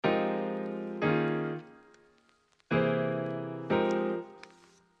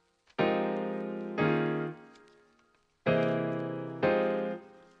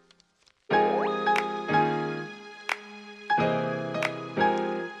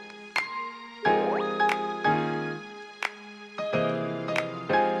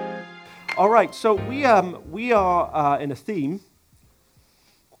right, so we are in a theme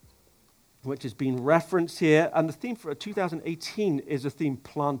which has been referenced here, and the theme for 2018 is a theme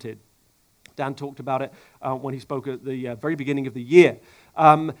planted. Dan talked about it when he spoke at the very beginning of the year.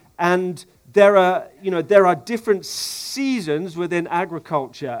 And there are different seasons within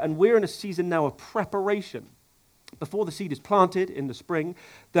agriculture, and we're in a season now of preparation. Before the seed is planted in the spring,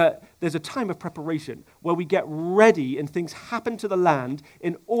 there's a time of preparation where we get ready and things happen to the land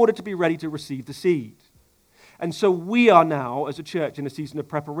in order to be ready to receive the seed. And so we are now, as a church, in a season of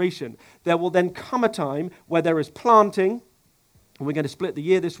preparation. There will then come a time where there is planting, and we're going to split the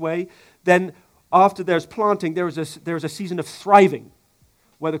year this way. Then after there's planting, there is a season of thriving,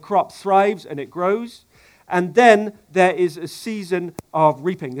 where the crop thrives and it grows. And then there is a season of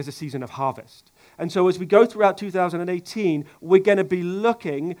reaping. There's a season of harvest. And so as we go throughout 2018, we're going to be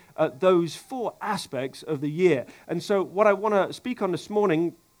looking at those four aspects of the year. And so what I want to speak on this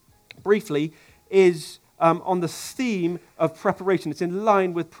morning, briefly, is on the theme of preparation. It's in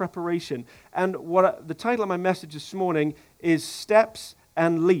line with preparation. And the title of my message this morning is Steps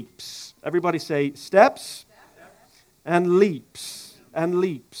and Leaps. Everybody say steps and leaps and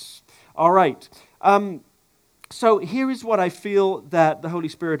leaps. All right. So here is what I feel that the Holy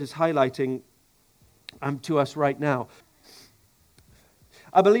Spirit is highlighting to us right now.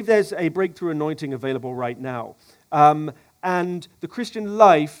 I believe there's a breakthrough anointing available right now. And the Christian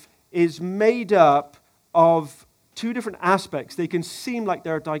life is made up of two different aspects. They can seem like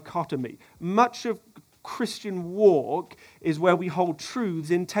they're a dichotomy. Much of Christian walk is where we hold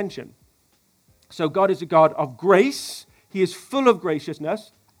truths in tension. So God is a God of grace. He is full of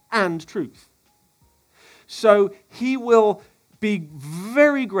graciousness and truth. So he will be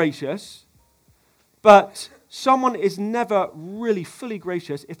very gracious, but someone is never really fully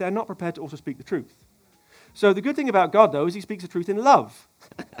gracious if they're not prepared to also speak the truth. So the good thing about God, though, is he speaks the truth in love.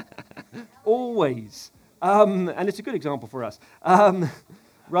 Always. And it's a good example for us,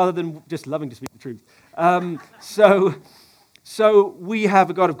 rather than just loving to speak the truth. So we have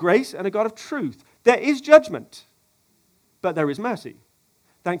a God of grace and a God of truth. There is judgment, but there is mercy.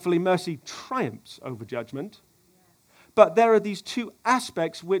 Thankfully, mercy triumphs over judgment. But there are these two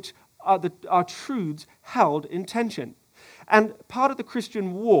aspects which are truths held in tension. And part of the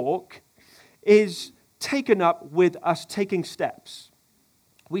Christian walk is taken up with us taking steps.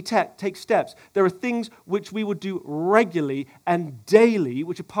 We take steps. There are things which we would do regularly and daily,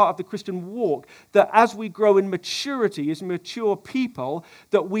 which are part of the Christian walk, that as we grow in maturity, as mature people,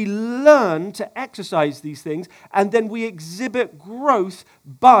 that we learn to exercise these things, and then we exhibit growth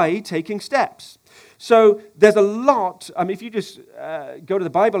by taking steps. So there's a lot, if you just go to the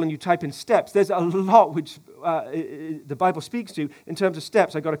Bible and you type in steps, there's a lot which the Bible speaks to in terms of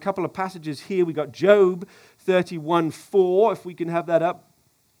steps. I've got a couple of passages here. We got Job 31:4, if we can have that up.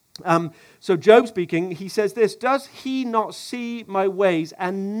 So Job speaking, he says this, "Does he not see my ways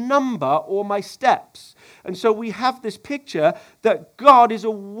and number all my steps?" And so we have this picture that God is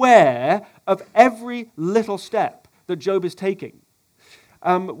aware of every little step that Job is taking.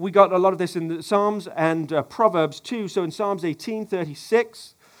 We got a lot of this in the Psalms and Proverbs too. So in Psalms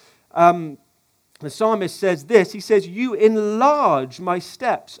 18:36, the psalmist says this. He says, "You enlarge my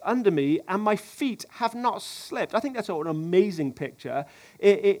steps under me, and my feet have not slipped." I think that's an amazing picture.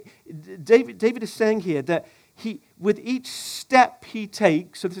 David is saying here that with each step he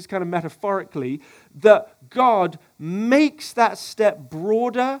takes, so this is kind of metaphorically, that God makes that step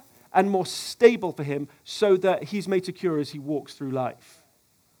broader and more stable for him so that he's made secure as he walks through life.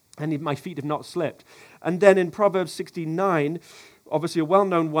 And my feet have not slipped. And then in Proverbs 16:9, obviously a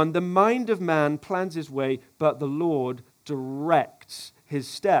well-known one, "The mind of man plans his way, but the Lord directs his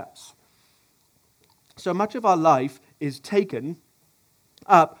steps." So much of our life is taken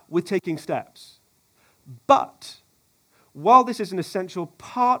up with taking steps. But while this is an essential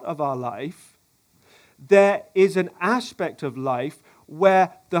part of our life, there is an aspect of life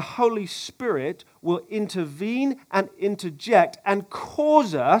where the Holy Spirit will intervene and interject and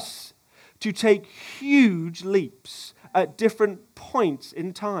cause us to take huge leaps at different points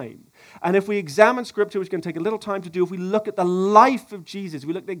in time. And if we examine Scripture, which is going to take a little time to do, if we look at the life of Jesus,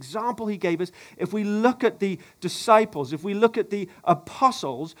 we look at the example he gave us, if we look at the disciples, if we look at the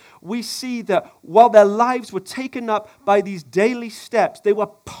apostles, we see that while their lives were taken up by these daily steps, they were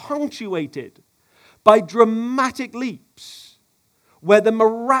punctuated by dramatic leaps where the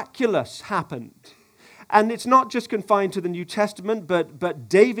miraculous happened. And it's not just confined to the New Testament, but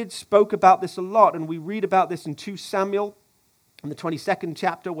David spoke about this a lot, and we read about this in 2 Samuel, in the 22nd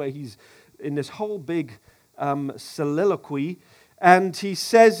chapter, where he's in this whole big soliloquy. And he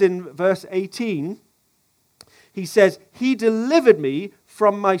says in verse 18, He says, he delivered me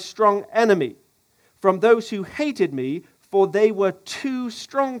from my strong enemy, from those who hated me, for they were too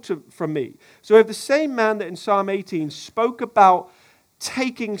strong from me. So we have the same man that in Psalm 18 spoke about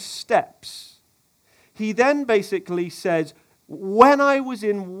taking steps. He then basically says, when I was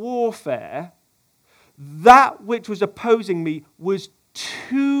in warfare, that which was opposing me was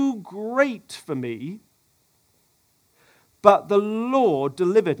too great for me, but the Lord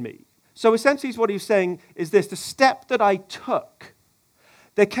delivered me. So essentially what he's saying is this: the step that I took,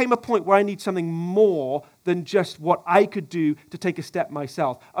 there came a point where I need something more than just what I could do to take a step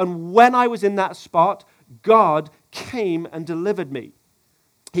myself. And when I was in that spot, God came and delivered me.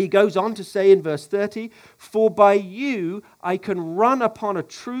 He goes on to say in verse 30, for by you I can run upon a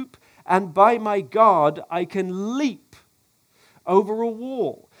troop, and by my God I can leap over a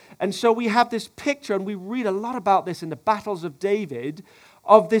wall. And so we have this picture, and we read a lot about this in the battles of David,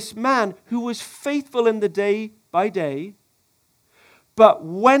 of this man who was faithful in the day by day, but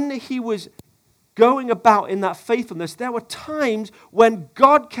when he was going about in that faithfulness, there were times when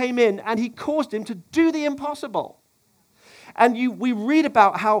God came in and he caused him to do the impossible. And we read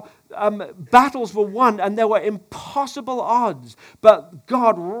about how battles were won and there were impossible odds, but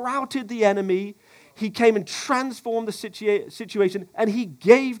God routed the enemy. He came and transformed the situation, and he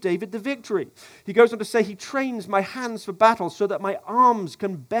gave David the victory. He goes on to say, he trains my hands for battle so that my arms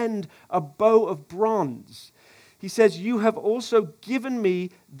can bend a bow of bronze. He says, you have also given me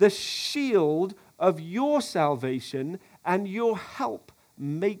the shield of your salvation, and your help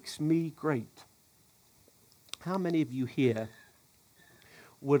makes me great. How many of you here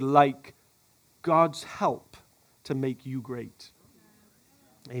would like God's help to make you great?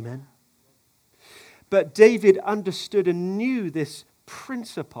 Amen. But David understood and knew this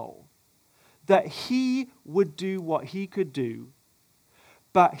principle, that he would do what he could do,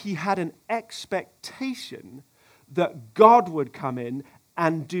 but he had an expectation that God would come in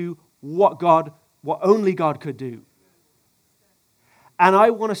and do what only God could do. And I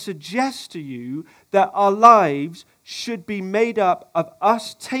want to suggest to you that our lives should be made up of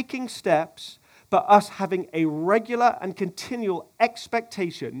us taking steps, but us having a regular and continual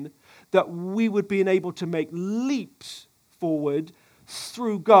expectation that we would be able to make leaps forward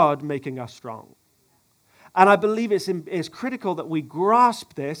through God making us strong. And I believe it's critical that we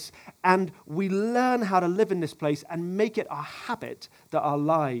grasp this and we learn how to live in this place and make it a habit that our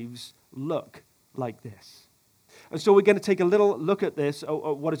lives look like this. And so we're going to take a little look at this,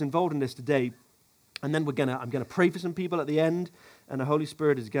 or what is involved in this today, and then I'm going to pray for some people at the end, and the Holy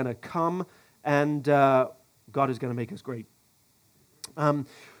Spirit is going to come, and God is going to make us great.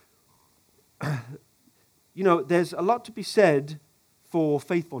 There's a lot to be said for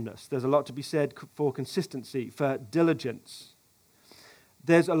faithfulness. There's a lot to be said for consistency, for diligence.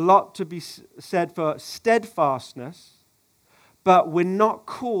 There's a lot to be said for steadfastness, but we're not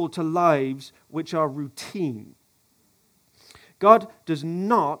called to lives which are routine. God does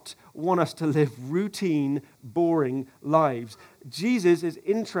not want us to live routine, boring lives. Jesus is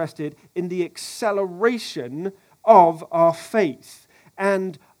interested in the acceleration of our faith,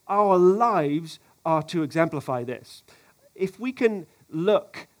 and our lives are to exemplify this. If we can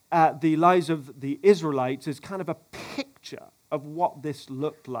look at the lives of the Israelites as kind of a picture of what this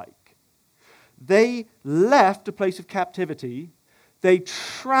looked like. They left a place of captivity. They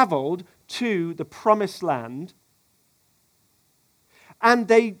traveled to the promised land. And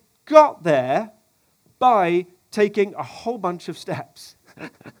they got there by taking a whole bunch of steps.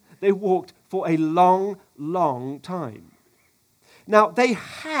 They walked for a long, long time. Now, they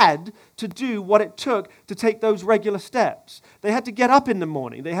had to do what it took to take those regular steps. They had to get up in the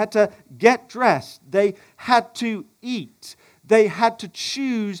morning. They had to get dressed. They had to eat. They had to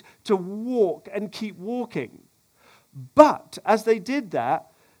choose to walk and keep walking. But as they did that,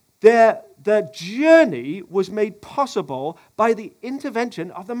 their journey was made possible by the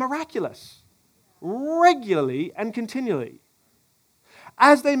intervention of the miraculous, regularly and continually.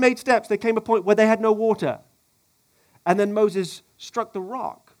 As they made steps, there came a point where they had no water. And then Moses struck the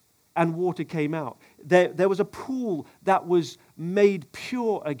rock, and water came out. There was a pool that was made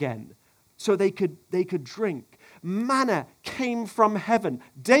pure again, so they could drink. Manna came from heaven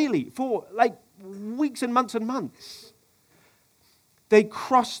daily for like weeks and months. They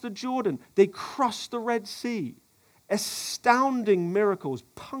crossed the Jordan. They crossed the Red Sea. Astounding miracles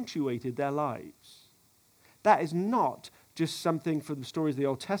punctuated their lives. That is not just something for the stories of the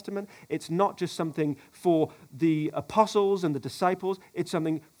Old Testament. It's not just something for the apostles and the disciples. It's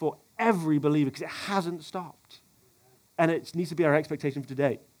something for every believer because it hasn't stopped. And it needs to be our expectation for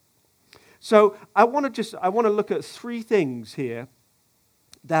today. So I want to look at three things here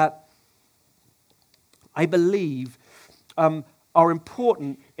that I believe, are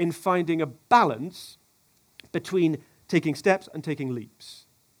important in finding a balance between taking steps and taking leaps.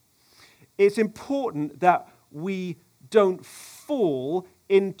 It's important that we don't fall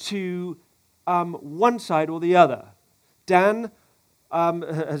into one side or the other. Dan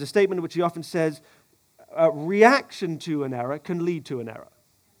has a statement in which he often says, reaction to an error can lead to an error.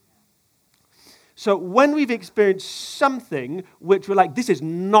 So when we've experienced something which we're like, this is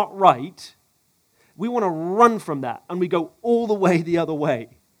not right, we want to run from that, and we go all the way the other way.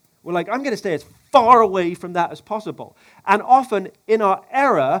 We're like, I'm going to stay as far away from that as possible. And often in our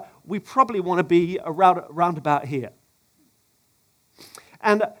error, we probably want to be around about here.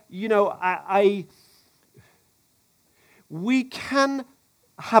 And, we can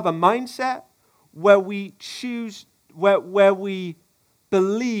have a mindset where we choose, where we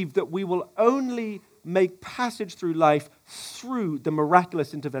believe that we will only make passage through life through the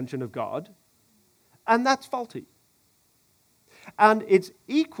miraculous intervention of God, and that's faulty. And it's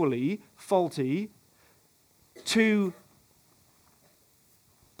equally faulty to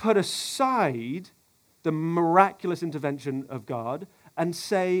put aside the miraculous intervention of God and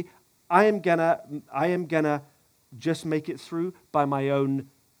say, I am gonna just make it through by my own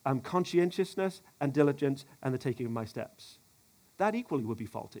conscientiousness and diligence and the taking of my steps. That equally would be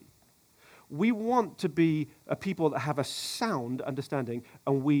faulty. We want to be a people that have a sound understanding,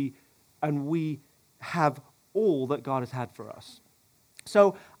 and we have all that God has had for us.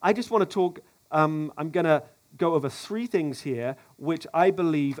 So I just want to talk, I'm going to go over 3 things here which I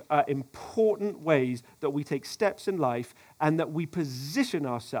believe are important ways that we take steps in life and that we position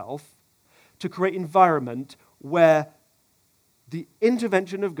ourselves to create an environment where the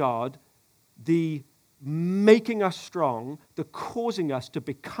intervention of God, the making us strong, the causing us to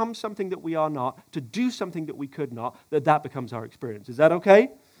become something that we are not, to do something that we could not, that becomes our experience. Is that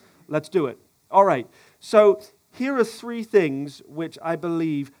okay? Let's do it. All right. So here are 3 things which I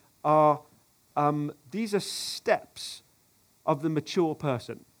believe are, these are steps of the mature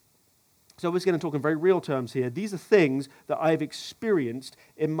person. So we're going to talk in very real terms here. These are things that I've experienced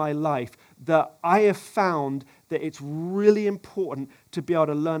in my life that I have found that it's really important to be able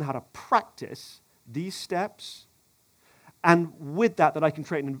to learn how to practice these steps, and with that I can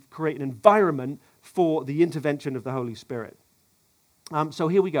create an environment for the intervention of the Holy Spirit. So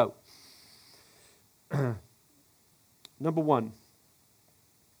here we go. Number 1.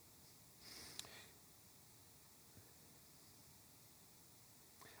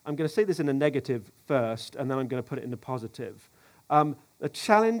 I'm going to say this in a negative first, and then I'm going to put it in a positive. The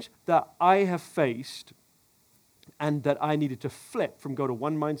challenge that I have faced and that I needed to flip from go to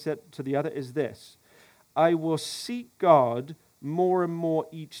one mindset to the other is this. I will seek God more and more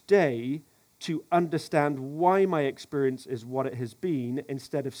each day to understand why my experience is what it has been,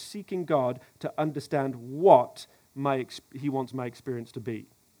 instead of seeking God to understand what He wants my experience to be.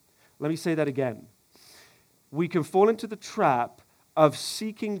 Let me say that again. We can fall into the trap of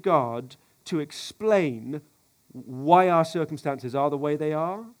seeking God to explain why our circumstances are the way they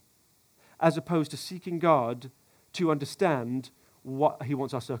are, as opposed to seeking God to understand what He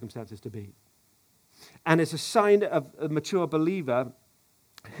wants our circumstances to be. And it's a sign of a mature believer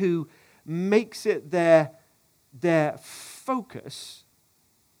who makes it their focus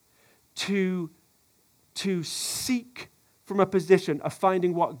to seek from a position of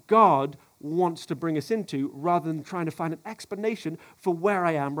finding what God wants to bring us into, rather than trying to find an explanation for where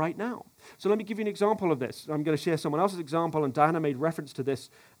I am right now. So let me give you an example of this. I'm going to share someone else's example, and Diana made reference to this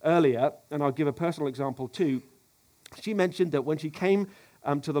earlier, and I'll give a personal example too. She mentioned that when she came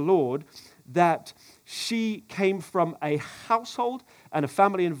to the Lord, that she came from a household and a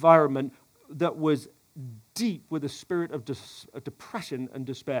family environment that was deep with a spirit of depression and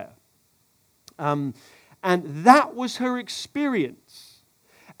despair. And that was her experience.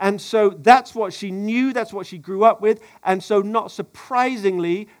 And so that's what she knew, that's what she grew up with. And so not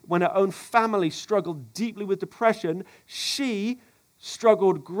surprisingly, when her own family struggled deeply with depression, she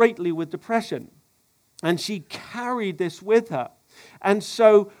struggled greatly with depression. And she carried this with her. And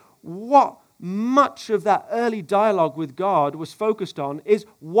so what much of that early dialogue with God was focused on is,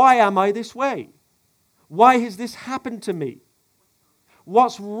 why am I this way? Why has this happened to me?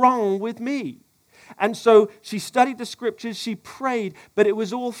 What's wrong with me? And so she studied the scriptures, she prayed, but it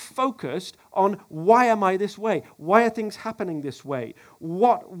was all focused on, why am I this way? Why are things happening this way?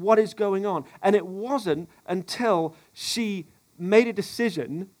 What is going on? And it wasn't until she made a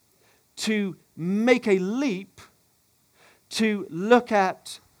decision to make a leap to look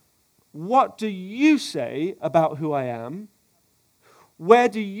at, what do you say about who I am? Where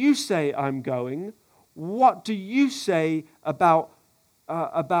do you say I'm going? What do you say about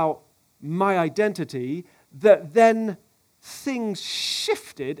my identity, that then things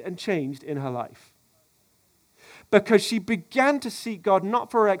shifted and changed in her life. Because she began to seek God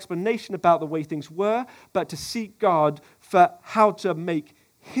not for an explanation about the way things were, but to seek God for how to make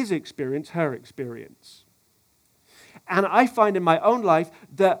his experience her experience. And I find in my own life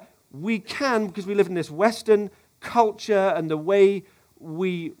that we can, because we live in this Western culture and the way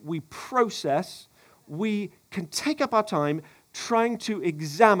we process, we can take up our time trying to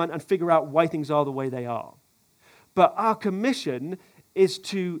examine and figure out why things are the way they are. But our commission is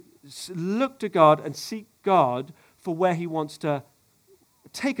to look to God and seek God for where he wants to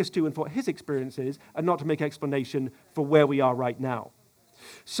take us to and for what his experience is, and not to make explanation for where we are right now.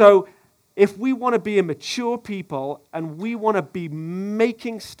 So if we want to be a mature people and we want to be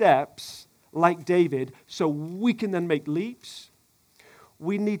making steps like David so we can then make leaps,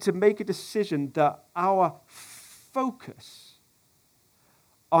 we need to make a decision that our focus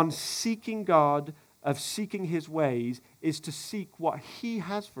on seeking God, of seeking his ways, is to seek what he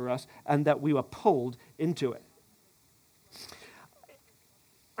has for us, and that we were pulled into it.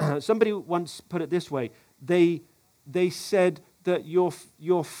 Somebody once put it this way. They said that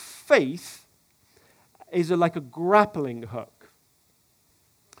your faith is like a grappling hook.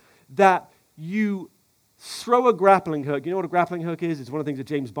 That you throw a grappling hook. You know what a grappling hook is? It's one of the things that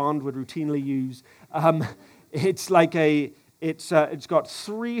James Bond would routinely use. It's got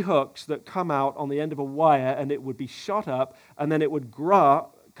 3 hooks that come out on the end of a wire, and it would be shot up, and then it would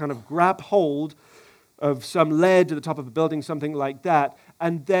grab hold of some ledge at the top of a building, something like that,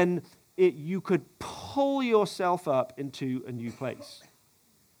 and then you could pull yourself up into a new place.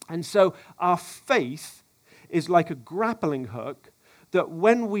 And so our faith is like a grappling hook that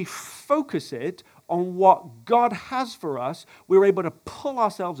when we focus it on what God has for us, we're able to pull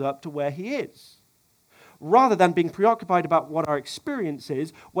ourselves up to where he is. Rather than being preoccupied about what our experience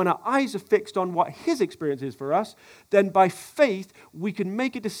is, when our eyes are fixed on what his experience is for us, then by faith we can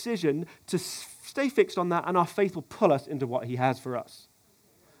make a decision to stay fixed on that, and our faith will pull us into what he has for us.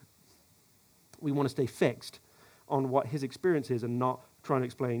 We want to stay fixed on what his experience is and not try and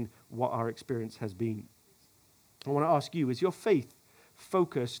explain what our experience has been. I want to ask you, is your faith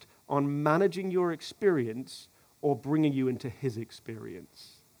focused on managing your experience or bringing you into his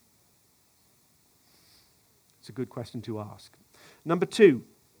experience? It's a good question to ask. Number 2,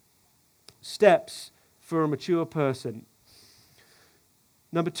 steps for a mature person.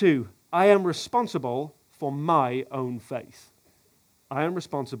 Number 2, I am responsible for my own faith. I am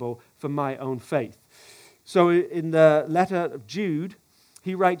responsible for my own faith. So in the letter of Jude,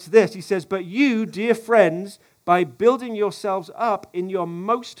 he writes this. He says, "But you, dear friends, by building yourselves up in your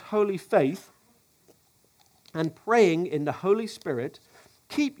most holy faith and praying in the Holy Spirit,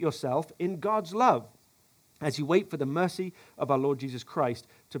 keep yourself in God's love, as you wait for the mercy of our Lord Jesus Christ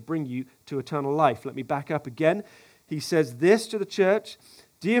to bring you to eternal life." Let me back up again. He says this to the church: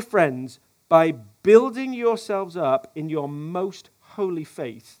 "Dear friends, by building yourselves up in your most holy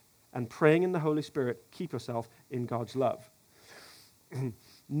faith and praying in the Holy Spirit, keep yourself in God's love."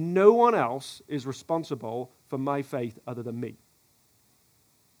 No one else is responsible for my faith other than me.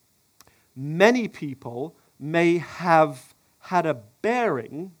 Many people may have had a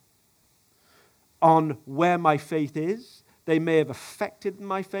bearing on where my faith is. They may have affected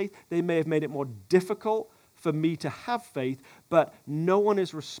my faith. They may have made it more difficult for me to have faith, but no one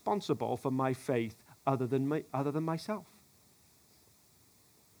is responsible for my faith other than myself.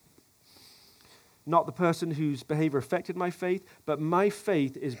 Not the person whose behavior affected my faith, but my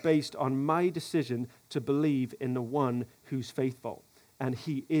faith is based on my decision to believe in the one who's faithful, and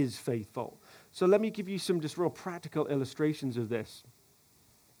he is faithful. So let me give you some just real practical illustrations of this.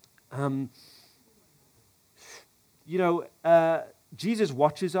 Jesus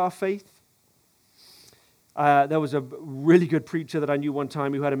watches our faith. There was a really good preacher that I knew one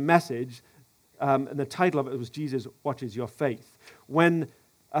time who had a message, and the title of it was "Jesus Watches Your Faith." When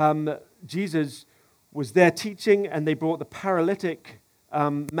Jesus was there teaching, and they brought the paralytic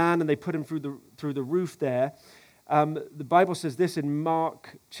man and they put him through the roof there, the Bible says this in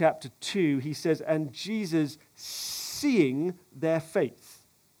Mark chapter 2. He says, "And Jesus, seeing their faith,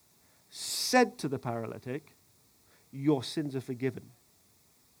 said to the paralytic, 'Your sins are forgiven.'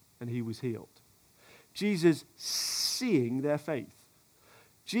 And he was healed." Jesus seeing their faith.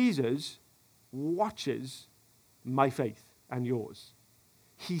 Jesus watches my faith and yours.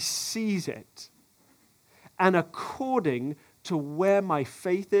 He sees it. And according to where my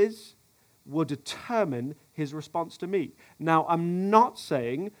faith is, will determine his response to me. Now, I'm not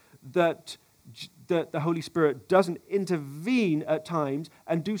saying that the Holy Spirit doesn't intervene at times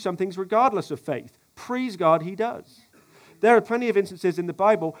and do some things regardless of faith. Praise God, he does. There are plenty of instances in the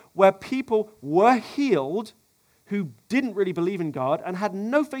Bible where people were healed who didn't really believe in God and had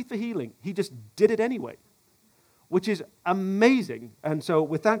no faith for healing. He just did it anyway, which is amazing. And so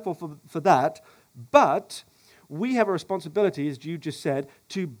we're thankful for that. But we have a responsibility, as Jude just said,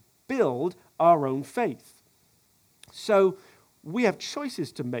 to build our own faith. So we have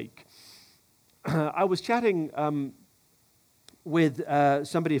choices to make. I was chatting with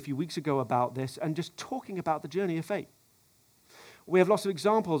somebody a few weeks ago about this and just talking about the journey of faith. We have lots of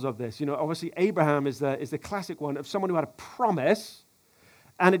examples of this. Obviously Abraham is the classic one of someone who had a promise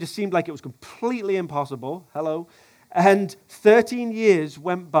and it just seemed like it was completely impossible. Hello. And 13 years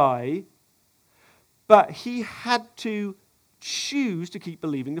went by, but he had to choose to keep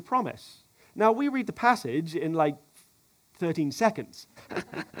believing the promise. Now, we read the passage in like 13 seconds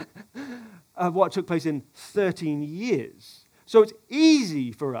of what took place in 13 years. So it's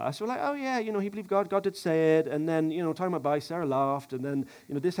easy for us. We're like, oh yeah, he believed God, God did say it, and then, time went by, Sarah laughed, and then,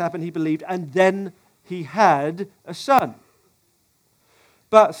 this happened, he believed, and then he had a son.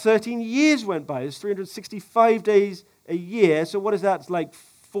 But 13 years went by. There's 365 days a year, so what is that? It's like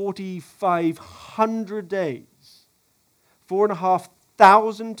 4,500 days.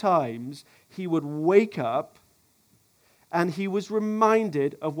 4,500 times he would wake up and he was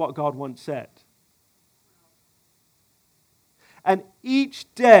reminded of what God once said. And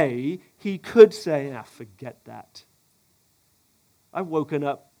each day he could say, forget that. I've woken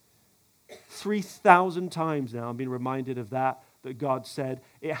up 3,000 times now and been reminded of that God said.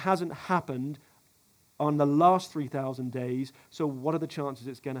 It hasn't happened on the last 3,000 days, so what are the chances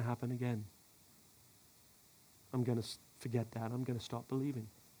it's going to happen again? I'm going to forget that. I'm going to stop believing.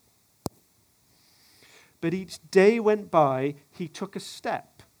 But each day went by, he took a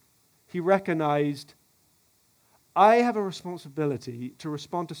step. He recognized, I have a responsibility to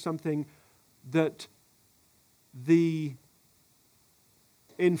respond to something that the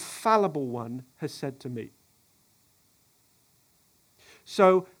infallible one has said to me.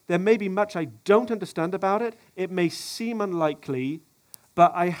 So there may be much I don't understand about it. It may seem unlikely,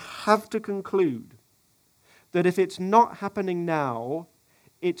 but I have to conclude that if it's not happening now,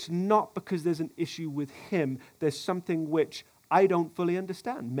 it's not because there's an issue with him. There's something which I don't fully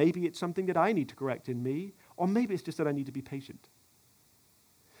understand. Maybe it's something that I need to correct in me, or maybe it's just that I need to be patient.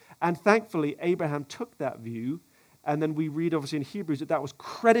 And thankfully, Abraham took that view, and then we read obviously in Hebrews that was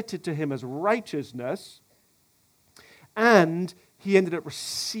credited to him as righteousness, and he ended up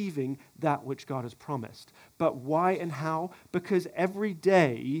receiving that which God has promised. But why and how? Because every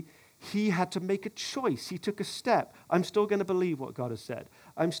day he had to make a choice. He took a step. I'm still going to believe what God has said.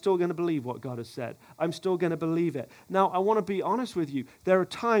 I'm still going to believe what God has said. I'm still going to believe it. Now, I want to be honest with you. There are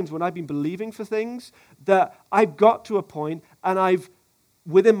times when I've been believing for things that I've got to a point and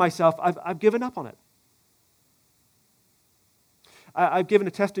within myself, I've given up on it. I've given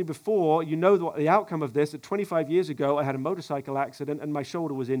a testimony before. You know what the outcome of this. That 25 years ago, I had a motorcycle accident and my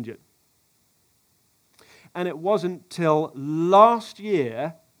shoulder was injured. And it wasn't till last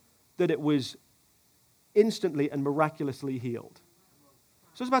year that it was instantly and miraculously healed.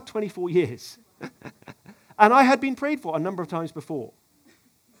 So it's about 24 years. And I had been prayed for a number of times before.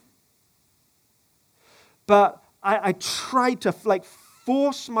 But I tried to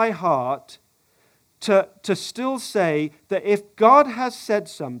force my heart to still say that if God has said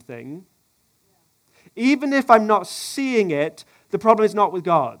something, even if I'm not seeing it, the problem is not with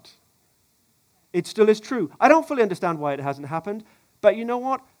God. It still is true. I don't fully understand why it hasn't happened, but you know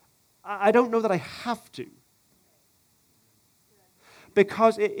what? I don't know that I have to.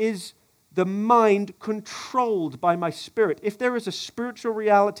 Because it is the mind controlled by my spirit. If there is a spiritual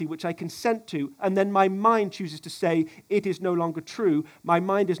reality which I consent to, and then my mind chooses to say it is no longer true, my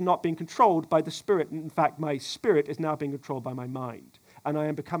mind is not being controlled by the spirit. In fact, my spirit is now being controlled by my mind. And I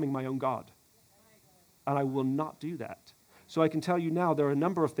am becoming my own God. And I will not do that. So I can tell you now there are a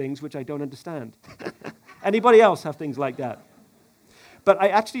number of things which I don't understand. Anybody else have things like that? But I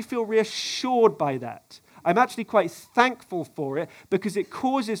actually feel reassured by that. I'm actually quite thankful for it because it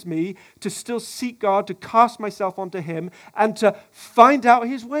causes me to still seek God, to cast myself onto Him, and to find out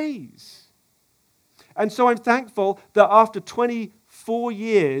His ways. And so I'm thankful that after 24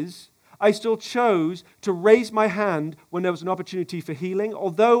 years, I still chose to raise my hand when there was an opportunity for healing.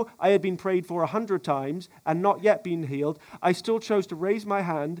 Although I had been prayed for 100 times and not yet been healed, I still chose to raise my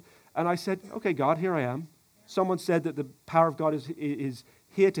hand, and I said, okay, God, here I am. Someone said that the power of God is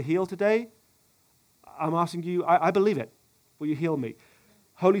here to heal today. I'm asking you, I believe it. Will you heal me?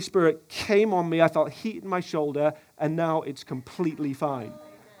 Holy Spirit came on me. I felt heat in my shoulder, and now it's completely fine.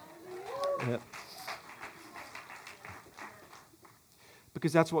 Yeah.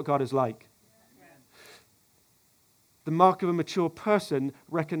 Because that's what God is like. The mark of a mature person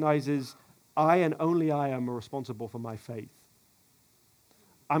recognizes I and only I am responsible for my faith.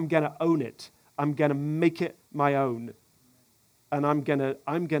 I'm going to own it. I'm going to make it my own. And I'm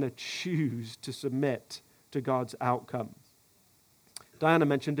going to choose to submit to God's outcome. Diana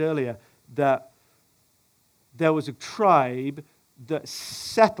mentioned earlier that there was a tribe that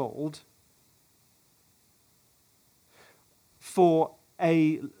settled for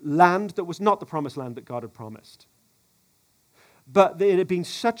a land that was not the promised land that God had promised. But it had been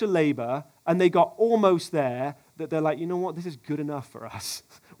such a labor, and they got almost there, that they're like, you know what, this is good enough for us.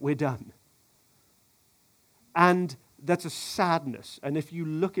 We're done. And that's a sadness. And if you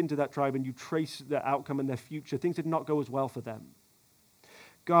look into that tribe and you trace their outcome and their future, things did not go as well for them.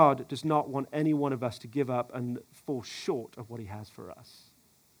 God does not want any one of us to give up and fall short of what he has for us.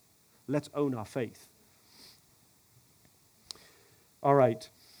 Let's own our faith. All right.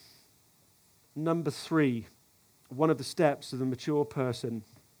 Number 3, one of the steps of the mature person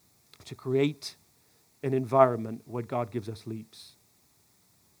to create an environment where God gives us leaps.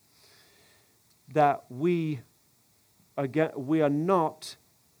 That we are not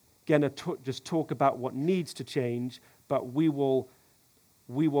going to just talk about what needs to change, but we will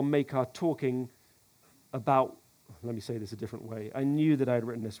make our talking about, let me say this a different way. I knew that I had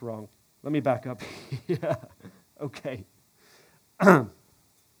written this wrong. Let me back up. Yeah, okay.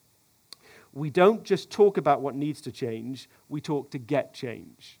 We don't just talk about what needs to change, we talk to get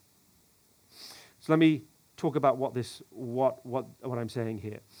change. So let me talk about what I'm saying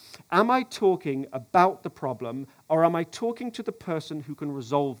here. Am I talking about the problem, or am I talking to the person who can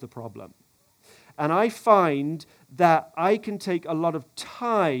resolve the problem? And I find that I can take a lot of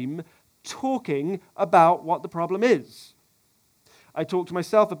time talking about what the problem is. I talk to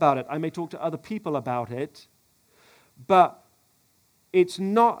myself about it. I may talk to other people about it. But it's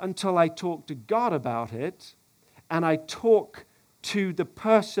not until I talk to God about it and I talk to the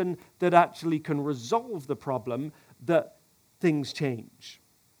person that actually can resolve the problem that things change.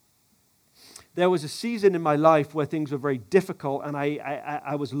 There was a season in my life where things were very difficult and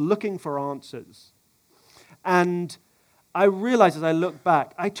I was looking for answers. And I realized as I look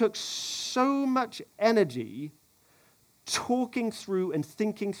back, I took so much energy talking through and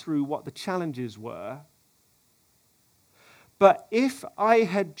thinking through what the challenges were. But if I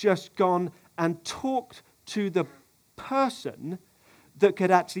had just gone and talked to the person that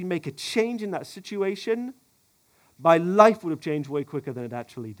could actually make a change in that situation, my life would have changed way quicker than it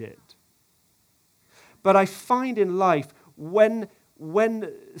actually did. But I find in life, when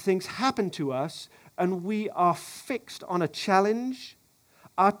things happen to us and we are fixed on a challenge,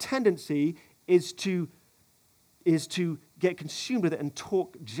 our tendency is to get consumed with it and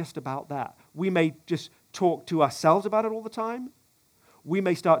talk just about that. We may just talk to ourselves about it all the time. We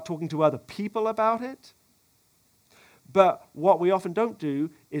may start talking to other people about it. But what we often don't do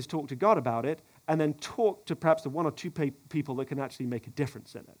is talk to God about it and then talk to perhaps the one or two people that can actually make a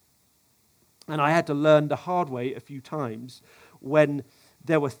difference in it. And I had to learn the hard way a few times when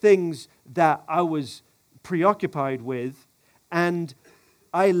there were things that I was preoccupied with, and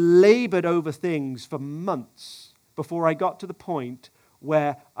I labored over things for months before I got to the point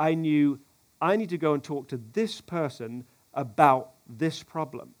where I knew I need to go and talk to this person about this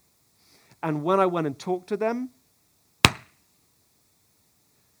problem. And when I went and talked to them,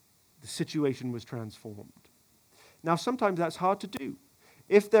 the situation was transformed. Now, sometimes that's hard to do.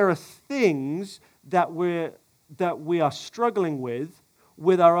 If there are things that we are struggling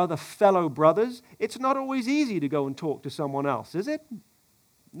with our other fellow brothers, it's not always easy to go and talk to someone else, is it?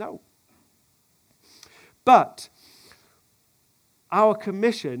 No. But our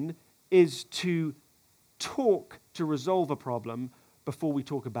commission is to talk to resolve a problem before we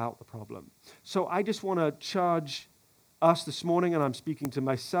talk about the problem. So I just want to charge us this morning, and I'm speaking to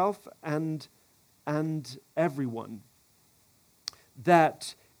myself and everyone,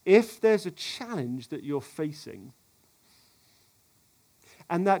 that if there's a challenge that you're facing,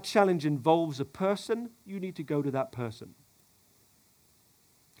 and that challenge involves a person, you need to go to that person.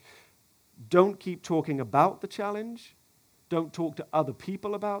 Don't keep talking about the challenge. Don't talk to other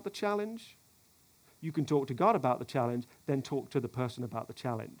people about the challenge. You can talk to God about the challenge, then talk to the person about the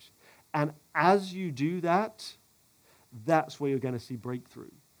challenge. And as you do that, that's where you're going to see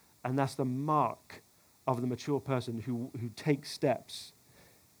breakthrough. And that's the mark of the mature person who takes steps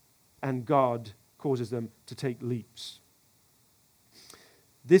and God causes them to take leaps.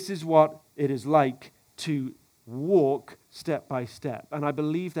 This is what it is like to walk step by step. And I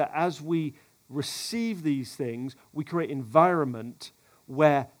believe that as we receive these things, we create an environment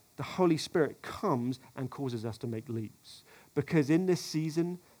where the Holy Spirit comes and causes us to make leaps. Because in this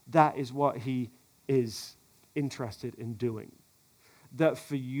season, that is what he is interested in doing. That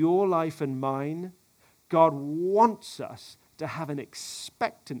for your life and mine, God wants us to have an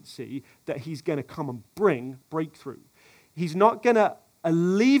expectancy that he's going to come and bring breakthrough. He's not going to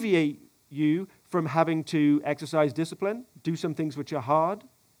alleviate you from having to exercise discipline, do some things which are hard.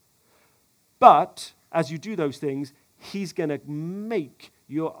 But as you do those things, he's going to make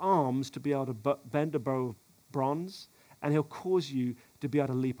your arms to be able to bend a bow of bronze, and he'll cause you to be able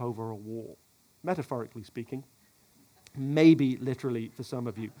to leap over a wall, metaphorically speaking. Maybe literally for some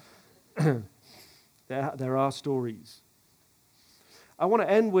of you. There are stories. I want to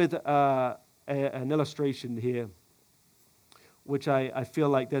end with an illustration here, which I feel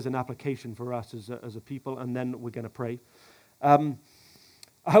like there's an application for us as a people, and then we're going to pray.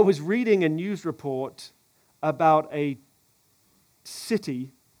 I was reading a news report about a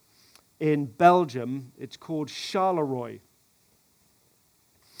city in Belgium. It's called Charleroi.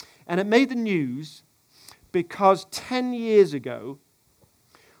 And it made the news because 10 years ago,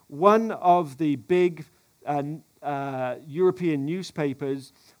 one of the big European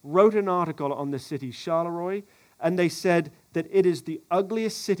newspapers wrote an article on the city Charleroi, and they said that it is the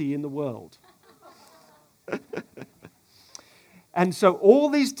ugliest city in the world. And so all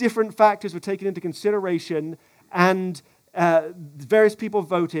these different factors were taken into consideration, and various people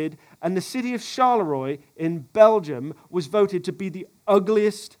voted, and the city of Charleroi in Belgium was voted to be the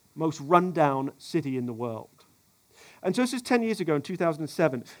ugliest, most run-down city in the world. And so this is 10 years ago in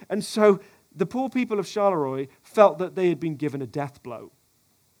 2007. And so the poor people of Charleroi felt that they had been given a death blow.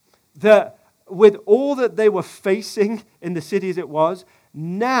 That with all that they were facing in the city as it was,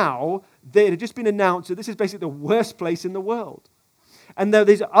 now it had just been announced that this is basically the worst place in the world. And there were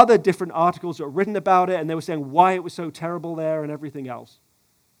these other different articles that were written about it, and they were saying why it was so terrible there and everything else.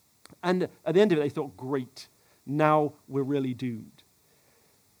 And at the end of it, they thought, great, now we're really doomed.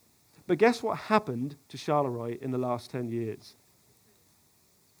 But guess what happened to Charleroi in the last 10 years?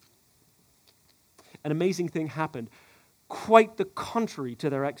 An amazing thing happened, quite the contrary to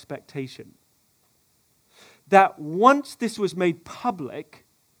their expectation. That once this was made public,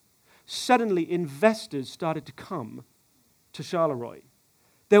 suddenly investors started to come to Charleroi.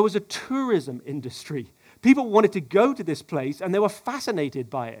 There was a tourism industry. People wanted to go to this place, and they were fascinated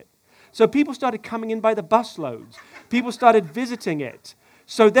by it. So people started coming in by the busloads. People started visiting it.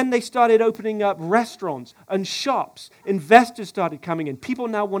 So then they started opening up restaurants and shops. Investors started coming in. People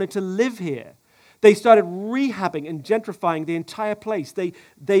now wanted to live here. They started rehabbing and gentrifying the entire place.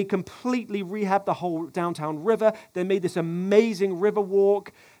 They completely rehabbed the whole downtown river. They made this amazing river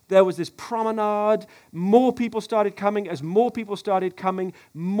walk. There was this promenade. More people started coming. As more people started coming,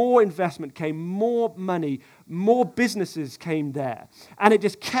 more investment came, more money, more businesses came there. And it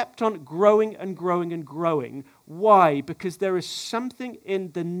just kept on growing and growing and growing. Why? Because there is something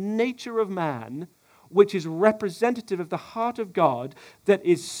in the nature of man which is representative of the heart of God that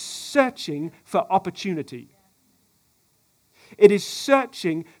is searching for opportunity. It is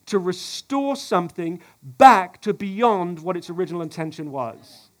searching to restore something back to beyond what its original intention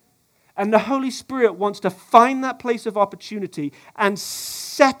was. And the Holy Spirit wants to find that place of opportunity and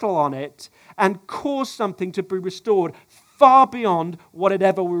settle on it and cause something to be restored far beyond what it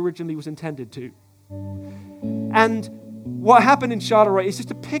ever originally was intended to. And what happened in Charleroi is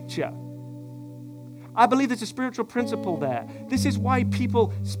just a picture. I believe there's a spiritual principle there. This is why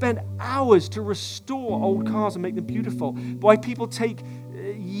people spend hours to restore old cars and make them beautiful. Why people take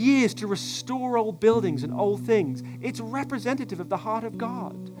years to restore old buildings and old things. It's representative of the heart of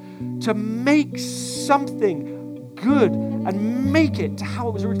God. To make something good and make it to how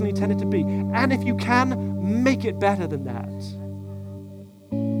it was originally intended to be. And if you can, make it better than that.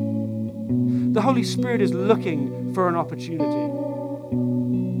 The Holy Spirit is looking for an opportunity.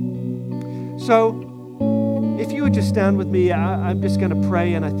 So, if you would just stand with me, I'm just going to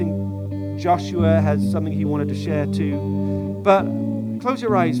pray, and I think Joshua has something he wanted to share too. But close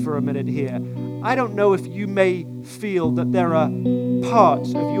your eyes for a minute here. I don't know if you may feel that there are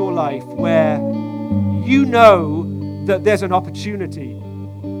parts of your life where you know that there's an opportunity.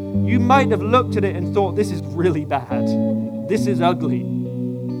 You might have looked at it and thought, this is really bad. This is ugly.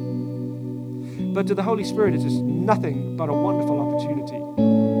 But to the Holy Spirit, it's just nothing but a wonderful opportunity.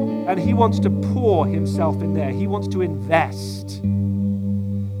 And he wants to pour himself in there. He wants to invest.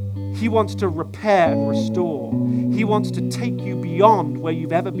 He wants to repair and restore. He wants to take you beyond where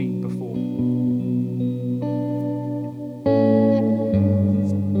you've ever been before.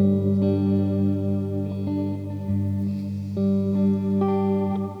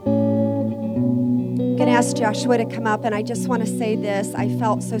 I'm going to ask Joshua to come up, and I just want to say this. I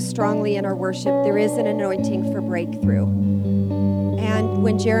felt so strongly in our worship. There is an anointing for breakthrough. And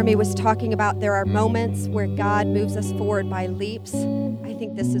when Jeremy was talking about there are moments where God moves us forward by leaps, I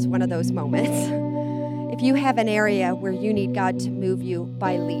think this is one of those moments. If you have an area where you need God to move you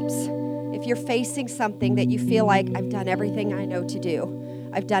by leaps, if you're facing something that you feel like, I've done everything I know to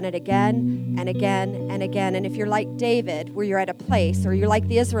do, I've done it again and again and again, and if you're like David, where you're at a place, or you're like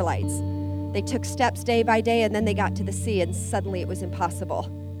the Israelites, they took steps day by day, and then they got to the sea, and suddenly it was impossible.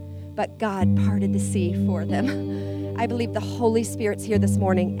 But God parted the sea for them. I believe the Holy Spirit's here this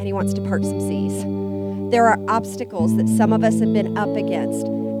morning, and he wants to part some seas. There are obstacles that some of us have been up against,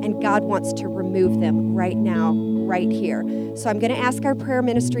 and God wants to remove them right now, right here. So I'm going to ask our prayer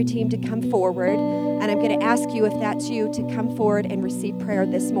ministry team to come forward, and I'm going to ask you, if that's you, to come forward and receive prayer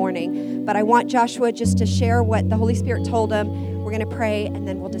this morning. But I want Joshua just to share what the Holy Spirit told him. We're going to pray, and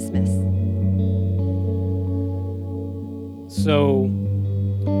then we'll dismiss. So,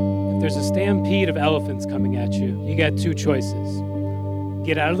 if there's a stampede of elephants coming at you, you got two choices.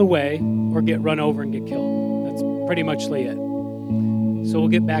 Get out of the way or get run over and get killed. That's pretty much it. So we'll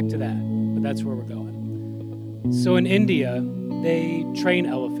get back to that, but that's where we're going. So in India, they train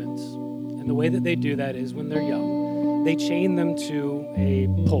elephants, and the way that they do that is when they're young, they chain them to a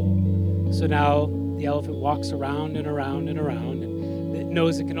pole. So now the elephant walks around and around and around, and it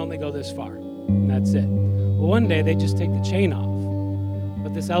knows it can only go this far, and that's it. Well, one day they just take the chain off,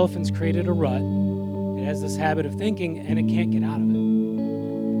 but this elephant's created a rut. It has this habit of thinking, and it can't get out of it.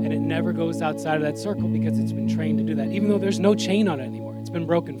 And it never goes outside of that circle because it's been trained to do that, even though there's no chain on it anymore. It's been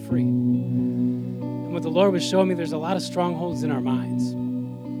broken free. And what the Lord was showing me, there's a lot of strongholds in our minds.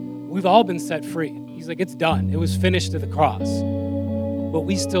 We've all been set free. He's like, it's done. It was finished at the cross. But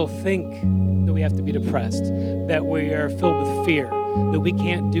we still think that we have to be depressed, that we are filled with fear, that we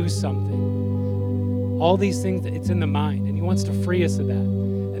can't do something. All these things, it's in the mind, and he wants to free us of that.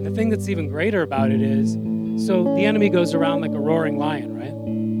 And the thing that's even greater about it is, so the enemy goes around like a roaring lion, right?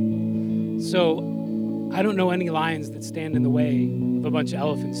 So I don't know any lions that stand in the way of a bunch of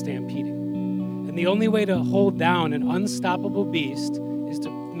elephants stampeding. And the only way to hold down an unstoppable beast is to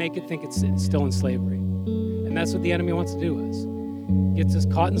make it think it's still in slavery. And that's what the enemy wants to do to us. Gets us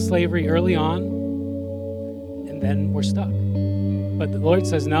caught in slavery early on, and then we're stuck. But the Lord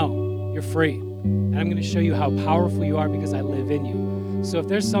says, no, you're free. And I'm going to show you how powerful you are because I live in you. So if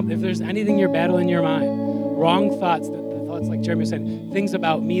there's anything you're battling in your mind, wrong thoughts, the thoughts like Jeremy was saying, things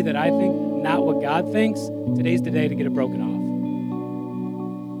about me that I think, not what God thinks, today's the day to get it broken off.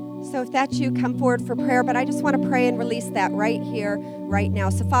 So if that's you, come forward for prayer. But I just want to pray and release that right here, right now.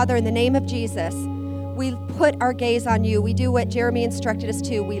 So Father, in the name of Jesus, we put our gaze on you. We do what Jeremy instructed us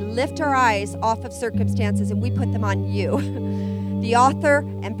to. We lift our eyes off of circumstances and we put them on you, the author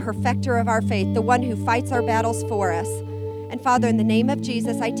and perfecter of our faith, the one who fights our battles for us. And Father, in the name of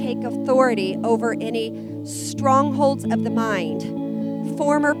Jesus, I take authority over any strongholds of the mind,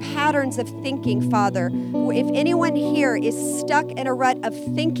 former patterns of thinking, Father. If anyone here is stuck in a rut of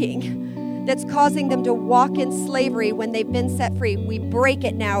thinking that's causing them to walk in slavery when they've been set free, we break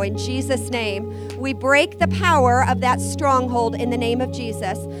it now in Jesus' name. We break the power of that stronghold in the name of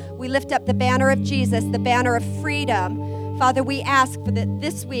Jesus. We lift up the banner of Jesus, the banner of freedom. Father, we ask for that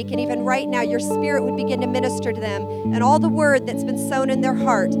this week and even right now, your Spirit would begin to minister to them and all the word that's been sown in their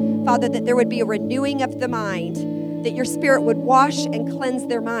heart, Father, that there would be a renewing of the mind, that your Spirit would wash and cleanse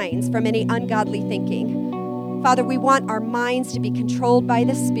their minds from any ungodly thinking. Father, we want our minds to be controlled by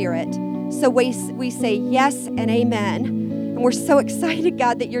the Spirit. So we say yes and amen. And we're so excited,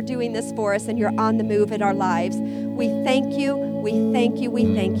 God, that you're doing this for us and you're on the move in our lives. We thank you, we thank you,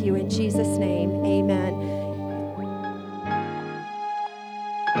 we thank you. In Jesus' name, amen.